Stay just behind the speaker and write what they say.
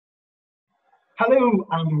Hello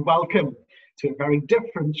and welcome to a very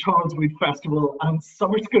different Charleswood Festival and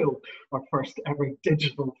Summer School, our first ever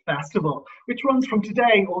digital festival, which runs from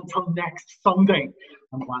today until next Sunday.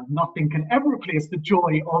 And while nothing can ever replace the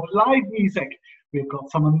joy of live music, we've got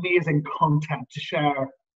some amazing content to share.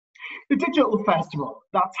 The Digital Festival,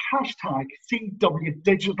 that's hashtag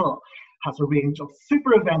CWDigital, has a range of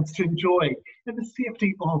super events to enjoy in the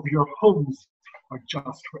safety of your homes or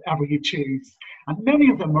just wherever you choose. And many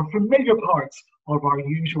of them are familiar parts of our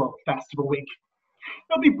usual festival week.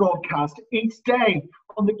 They'll be broadcast each day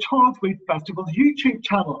on the Charleswood Festival's YouTube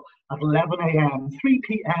channel at 11 a.m, 3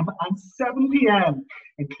 p.m. and 7 p.m,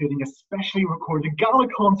 including a specially recorded gala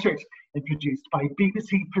concert introduced by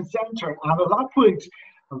BBC presenter Anna Lapwood,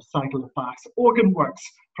 a recital of Bach's organ works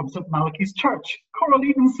from St Malachy's Church, choral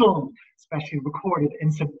evensong, specially recorded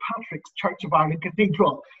in St Patrick's Church of Ireland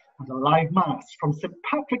Cathedral, and a live mass from St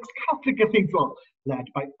Patrick's Catholic Cathedral, led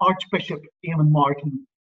by Archbishop Eamon Martin.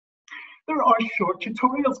 There are short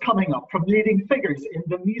tutorials coming up from leading figures in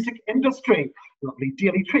the music industry, lovely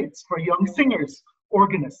daily treats for young singers,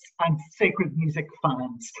 organists and sacred music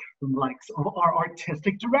fans, from the likes of our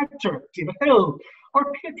artistic director, David Hill,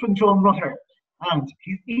 our patron, John Rutter, and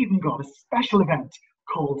he's even got a special event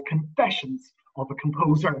called Confessions of a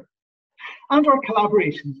Composer. And our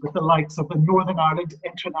collaborations with the likes of the Northern Ireland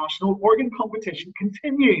International Organ Competition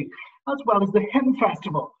continue, as well as the Hymn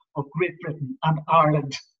Festival of Great Britain and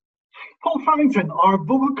Ireland. Paul Farrington, our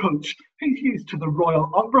vocal coach, who's used to the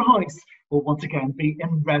Royal Opera House, will once again be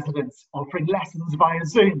in residence, offering lessons via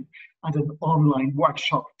Zoom and an online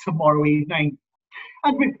workshop tomorrow evening.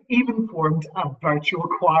 And we've even formed a virtual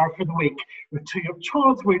choir for the week, with two of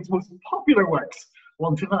Charleswood's most popular works,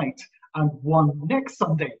 one tonight and one next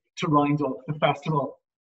Sunday, to round off the festival.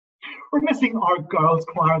 We're missing our girls'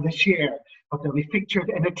 choir this year, but they'll be featured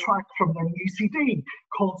in a track from their new CD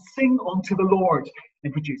called Sing Unto the Lord,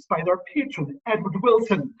 introduced by their patron Edward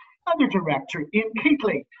Wilson, and their director Ian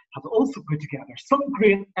Keatley has also put together some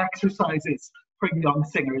great exercises for young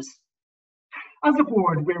singers. As a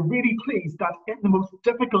board, we're really pleased that in the most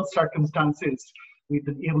difficult circumstances, we've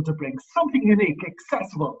been able to bring something unique,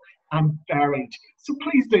 accessible and varied. So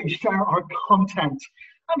please do share our content.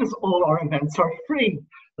 And as all our events are free,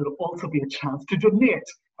 there'll also be a chance to donate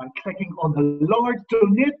by clicking on the large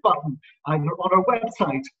donate button either on our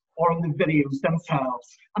website or on the videos themselves.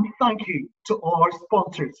 And thank you to all our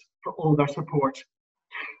sponsors for all their support.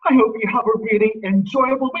 I hope you have a really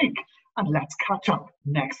enjoyable week, and let's catch up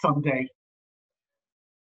next Sunday.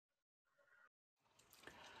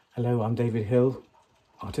 Hello, I'm David Hill,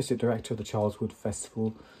 Artistic Director of the Charleswood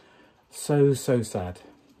Festival. So sad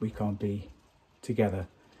we can't be together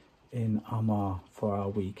in Armagh for our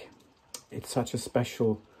week. It's such a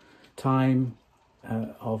special time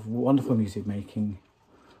of wonderful music making,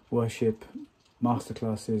 worship,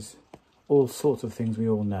 masterclasses, all sorts of things we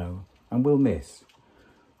all know and will miss.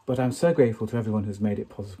 But I'm so grateful to everyone who's made it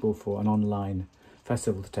possible for an online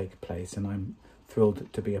festival to take place, and I'm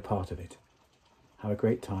thrilled to be a part of it. Have a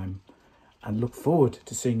great time and look forward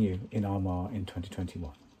to seeing you in Armagh in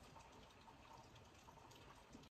 2021.